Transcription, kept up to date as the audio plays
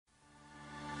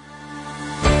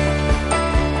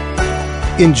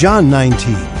In John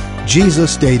 19,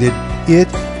 Jesus stated, "It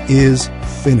is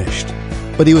finished."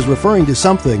 But he was referring to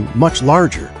something much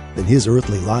larger than his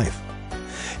earthly life.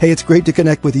 Hey, it's great to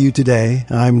connect with you today.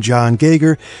 I'm John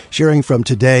Gager, sharing from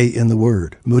Today in the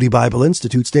Word, Moody Bible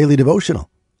Institute's daily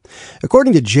devotional.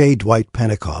 According to J. Dwight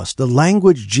Pentecost, the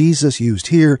language Jesus used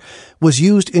here was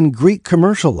used in Greek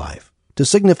commercial life to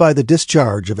signify the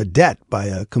discharge of a debt by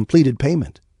a completed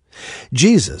payment.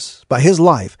 Jesus, by his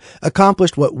life,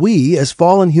 accomplished what we as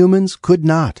fallen humans could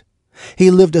not.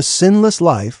 He lived a sinless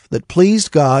life that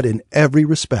pleased God in every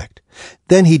respect.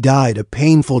 Then he died a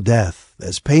painful death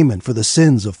as payment for the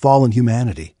sins of fallen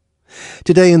humanity.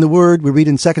 Today in the Word, we read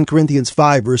in 2 Corinthians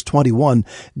 5, verse 21,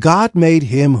 God made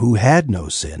him who had no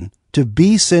sin to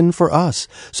be sin for us,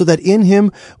 so that in him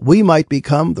we might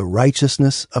become the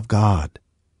righteousness of God.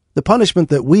 The punishment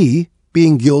that we,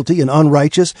 being guilty and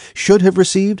unrighteous, should have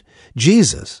received,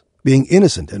 Jesus, being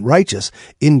innocent and righteous,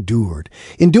 endured.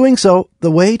 In doing so,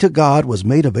 the way to God was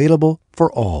made available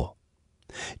for all.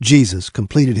 Jesus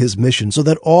completed his mission so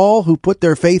that all who put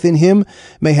their faith in him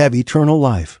may have eternal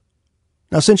life.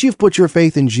 Now, since you've put your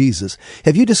faith in Jesus,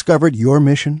 have you discovered your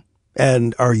mission?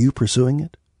 And are you pursuing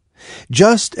it?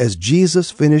 Just as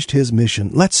Jesus finished his mission,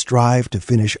 let's strive to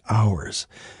finish ours.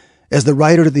 As the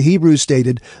writer to the Hebrews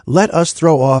stated, let us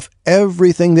throw off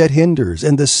everything that hinders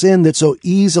and the sin that so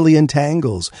easily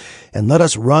entangles, and let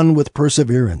us run with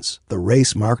perseverance the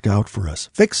race marked out for us,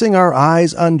 fixing our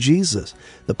eyes on Jesus,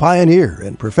 the pioneer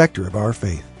and perfecter of our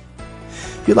faith.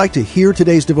 If you'd like to hear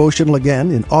today's devotional again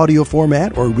in audio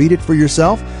format or read it for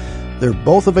yourself, they're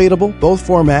both available, both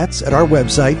formats, at our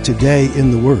website,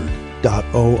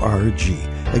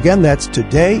 todayintheword.org. Again, that's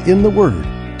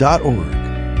todayintheword.org.